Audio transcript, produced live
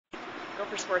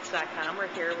GopherSports.com. We're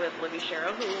here with Libby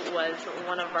Sharrow, who was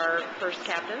one of our first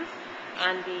captains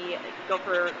on the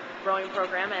Gopher rowing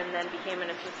program and then became an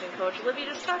assistant coach. Libby,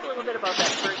 just talk a little bit about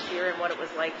that first year and what it was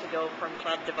like to go from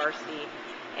club to varsity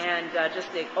and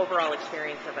just the overall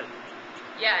experience of it.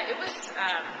 Yeah, it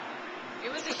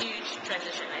was a huge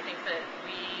transition. I think that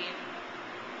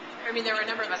there were a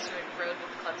number of us who had rowed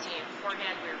with the club team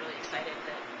beforehand. We were really excited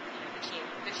that the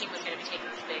team was going to be taking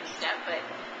this big step, but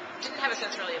didn't have a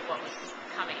sense really of what was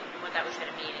coming and what that was going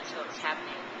to mean until it was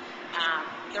happening.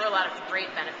 There were a lot of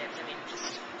great benefits.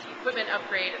 Just the equipment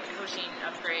upgrade, the coaching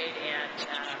upgrade,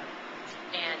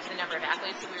 and the number of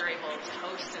athletes that we were able to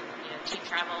host, and team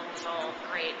travel was all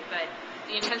great. But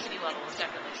the intensity level was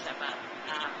definitely a step up.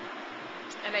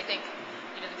 And I think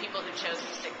the people who chose to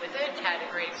stick with it had a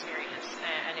great experience,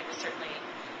 and it was certainly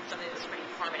something that was pretty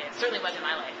formative. It certainly was in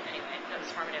my life anyway. That was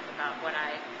formative about what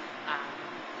I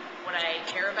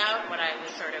care about, what I was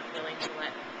sort of willing to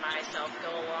let myself go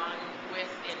along with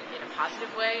in a positive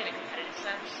way, in a competitive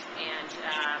sense. And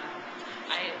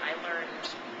I learned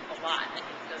a lot, I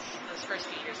think, those first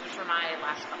few years, which were my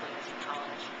last couple of years in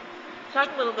college.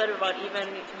 Talk a little bit about even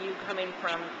you coming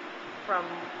from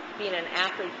being an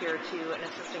athlete here to an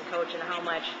assistant coach and how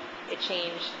much it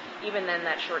changed even then,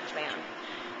 that short span.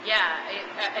 Yeah,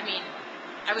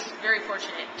 I was very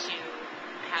fortunate to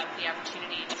have the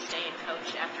opportunity to stay and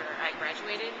coach after I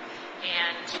graduated,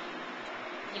 and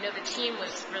the team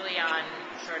was really on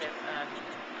sort of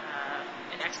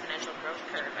an exponential growth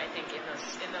curve, I think, in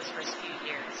those first few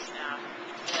years.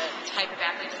 The type of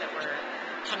athletes that were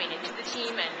coming into the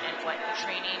team and what the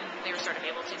training they were sort of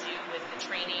able to do with the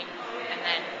training, and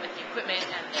then with the equipment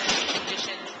and the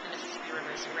conditions. The Mississippi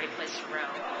River is a great place to row,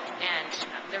 and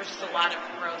there was just a lot of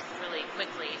growth really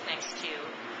quickly, thanks to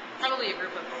probably a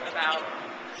group of about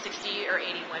 60 or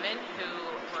 80 women who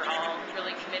were all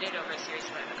really committed over a series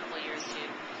of a couple of years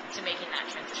to making that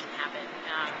transition happen.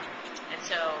 And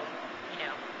so,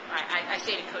 I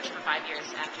stayed and coached for 5 years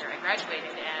after I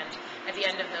graduated, and at the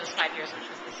end of those 5 years, which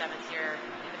was the 7th year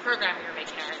in the program, we were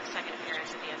making our second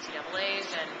appearance at the NCAAs,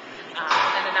 and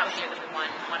then that was the year that we won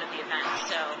one of the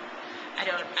events. So I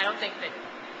don't think that,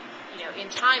 in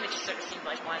time it just sort of seemed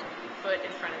like one foot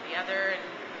in front of the other, and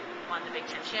won the Big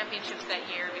Ten championships that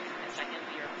year, becoming second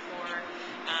the year before.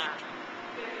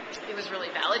 It was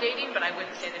really validating, but I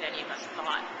wouldn't say that any of us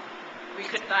thought we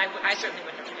could. I certainly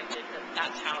wouldn't have predicted that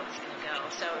that's how it was going to go.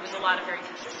 So it was a lot of very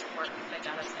consistent work that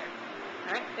got us there.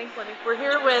 All right, thanks, Libby. We're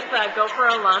here with Gopher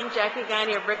alum Gagner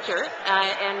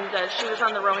and she was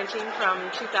on the rowing team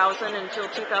from 2000 until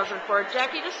 2004.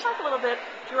 Jackie, just talk a little bit.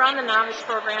 You were on the novice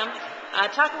program.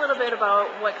 Talk a little bit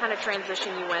about what kind of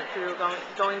transition you went through,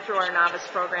 going through our novice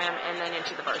program and then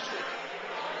into the varsity.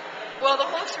 Well, the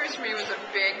whole experience for me was a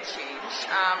big change.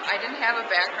 I didn't have a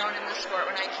background in the sport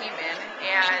when I came in,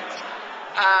 and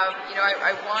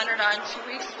I wandered on 2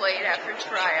 weeks late after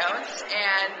tryouts,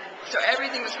 and so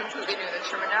everything was completely new. The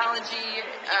terminology,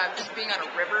 just being on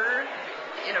a river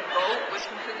in a boat was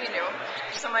completely new.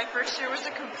 So my first year was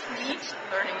a complete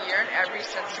learning year in every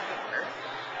sense of the word.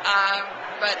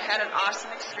 But had an awesome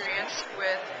experience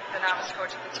with the novice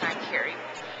coach at the time, Carrie,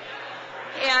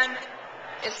 and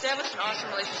established an awesome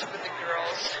relationship with the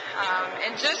girls.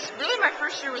 And just really my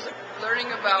first year was learning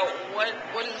about what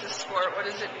is the sport, what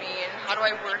does it mean, how do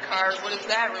I work hard, what does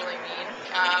that really mean,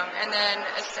 and then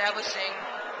establishing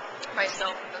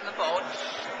myself within the boat.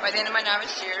 By the end of my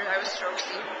novice year, I was stroke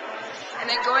seat. And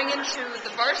then going into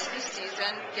the varsity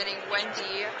season, getting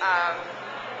Wendy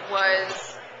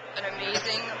was an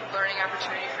amazing learning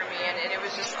opportunity for me, and it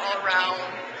was just all around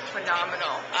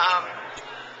phenomenal.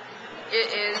 It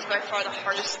is by far the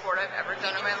hardest sport I've ever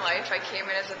done in my life. I came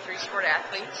in as a 3-sport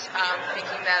athlete,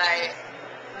 thinking that I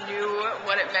knew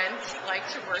what it meant like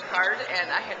to work hard,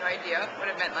 and I had no idea what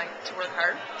it meant like to work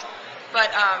hard. But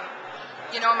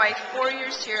my 4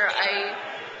 years here,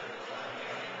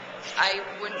 I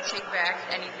wouldn't take back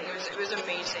anything. It was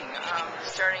amazing.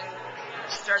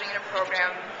 Starting in a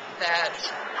program that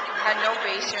had no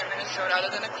base here in Minnesota other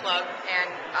than a club, and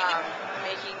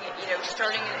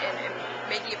starting and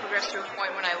making it progress to a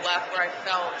point when I left where I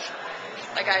felt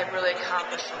like I had really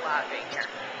accomplished a lot being here.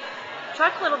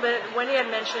 Talk a little bit. Wendy had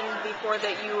mentioned before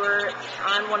that you were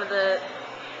on one of the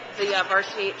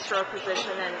varsity stroke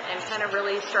position and kind of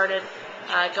really started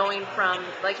going from,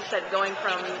 like you said, going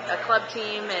from a club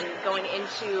team and going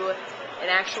into an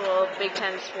actual Big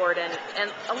Ten sport,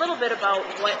 and a little bit about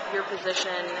what your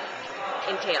position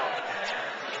entailed.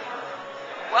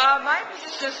 Well, my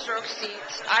position as stroke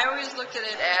seat, I always looked at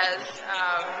it as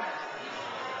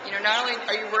not only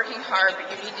are you working hard, but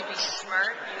you need to be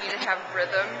smart, you need to have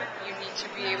rhythm, you need to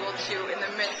be able to, in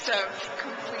the midst of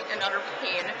complete and utter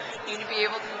pain, you need to be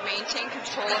able to maintain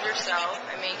control of yourself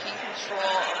and maintain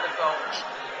control of the boat.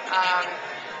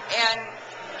 And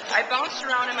I bounced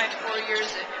around in my 4 years,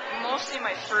 mostly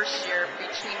my first year,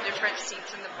 between different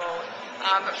seats in the boat.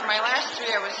 But for my last 3,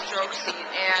 I was stroke seat,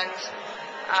 and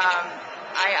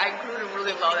I grew to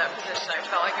really love that position. I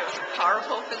felt like it was a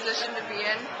powerful position to be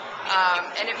in.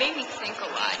 And it made me think a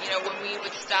lot. When we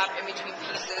would stop in between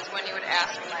pieces, Wendy would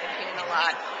ask me my opinion a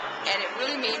lot. And it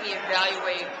really made me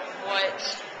evaluate what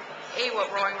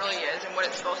rowing really is and what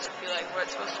it's supposed to feel like, what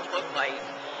it's supposed to look like.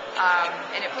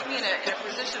 And it put me in a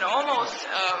position almost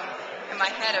in my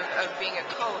head of being a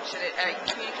coach. And I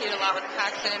communicated a lot with the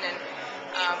coxswain, and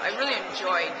I really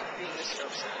enjoyed being the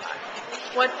stroke seat a lot.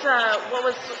 What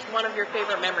was one of your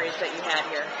favorite memories that you had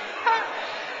here?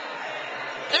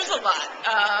 There's a lot.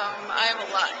 I have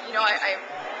a lot.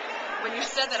 When you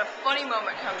said that a funny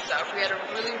moment comes up, we had a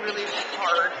really, really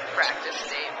hard practice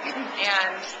day,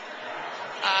 and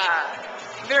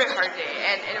very hard day.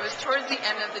 And it was towards the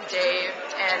end of the day,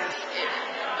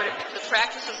 but the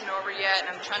practice wasn't over yet,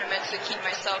 and I'm trying to mentally keep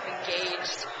myself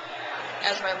engaged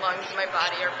as my lungs and my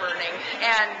body are burning.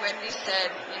 And Wendy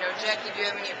said, Jackie, do you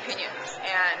have any opinions?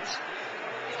 And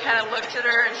I kind of looked at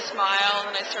her and smiled,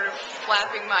 and I started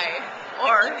flapping my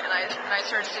oar, and I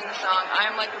started singing the song, I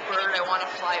am like a bird, I want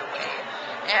to fly away.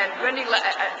 And Wendy,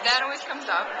 that always comes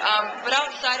up. But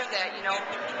outside of that,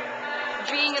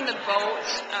 being in the boat,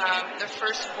 the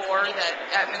first 4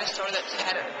 at Minnesota that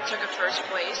took a first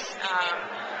place,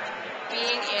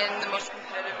 being in the most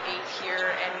competitive 8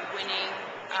 here and winning,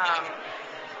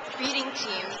 beating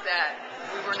teams that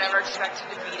we were never expected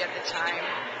to beat at the time.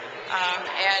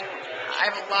 And I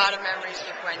have a lot of memories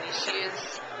with Wendy. She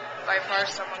is by far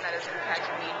someone that has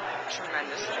impacted me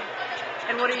tremendously.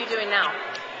 And what are you doing now?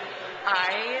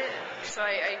 I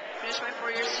finished my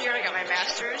 4 years here, I got my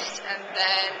master's, and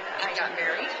then I got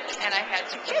married, and I had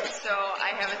 2 kids. So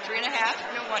I have a 3.5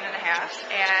 and a 1.5,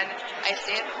 and I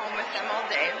stay at home with them all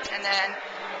day. And then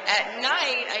at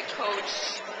night, I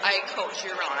coach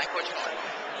year-round. I coach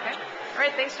volleyball. Okay. All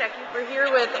right, thanks, Jackie. We're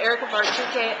here with Erica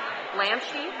Bartkute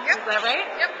Lansky. Yep. Is that right?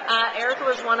 Yep. Erica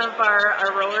was one of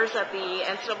our rowers at the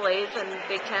NCAAs and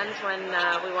Big Tens when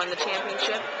we won the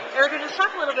championship. Erica, just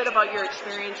talk a little bit about your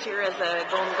experience here as a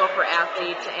Golden Gopher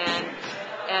athlete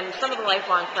and some of the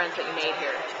lifelong friends that you made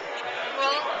here.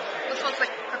 Well, this was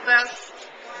like the best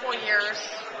 4 years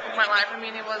of my life. I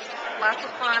mean, it was lots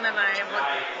of fun, and I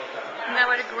would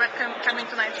never regret coming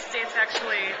to the United States,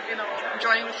 actually,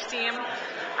 joining this team.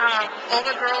 All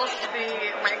the girls,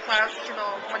 my class,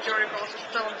 majority of girls are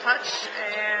still in touch,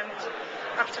 and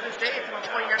up to this day,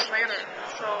 4 years later.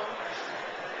 So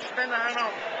it's been,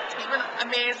 it's been an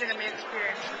amazing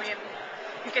experience. I mean,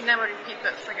 you can never repeat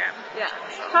this again. Yeah.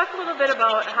 Talk a little bit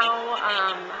about how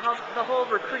the whole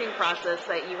recruiting process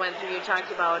that you went through. You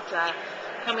talked about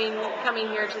coming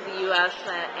here to the U.S.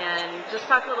 and just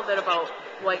talk a little bit about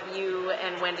what you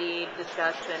and Wendy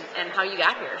discussed and how you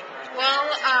got here. Well,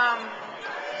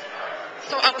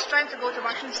 so I was trying to go to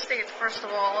Washington State first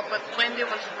of all, but Wendy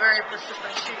was very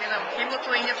persistent. She came to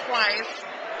Lithuania twice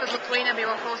because Lithuania, they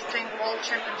were hosting World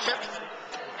Championships,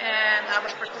 and I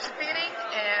was participating,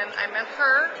 and I met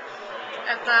her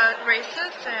at the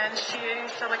races, and she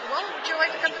said, well, would you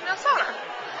like to come to Minnesota?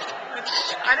 Which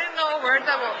I didn't know where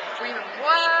that even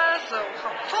was, or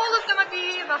how cold it's going to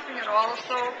be, nothing at all.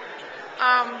 So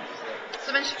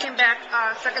then she came back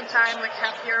second time, like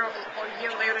half year or a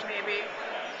year later maybe,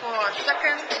 for a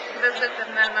second visit,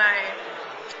 and then I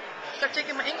started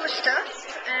taking my English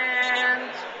test, and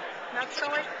that's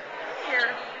how I here.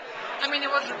 I mean, it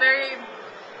was a very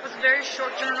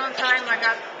short turnaround time. I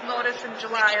got notice in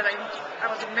July that I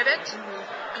was admitted,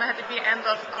 and I had to be end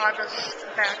of August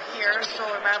back here, so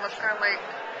that was kind of like,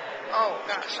 oh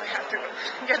gosh, I have to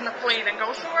get in a plane and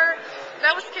go somewhere.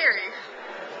 That was scary,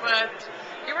 but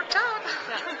it worked out.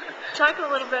 Yeah. Talk a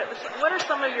little bit, what are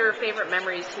some of your favorite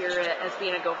memories here as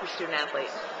being a Gopher student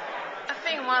athlete? I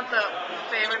think one of the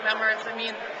favorite memories, I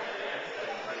mean,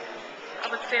 I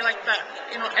would say like the,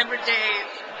 everyday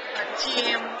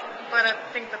team, but I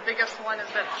think the biggest one is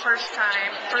that first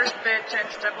bid to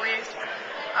NCAAs.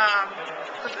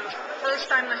 Because it was the first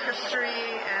time in history,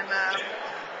 and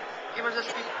it was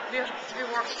just, we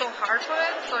worked so hard for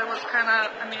it, so it was kind of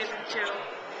amazing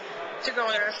to go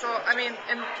there. So, I mean,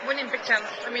 and winning Big Tens,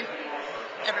 I mean,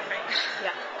 everything.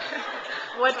 Yeah.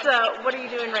 What are you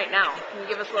doing right now? Can you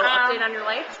give us a little update on your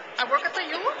life? I work at the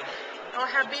U. I'll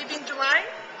have baby in July.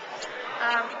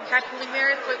 Happily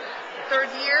married for 3rd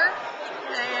year,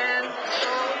 and so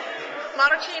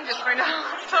lot of changes right now.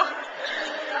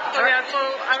 So yeah, so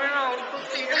I don't know. We'll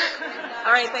see.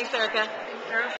 All right, thanks, Erica. Thank you.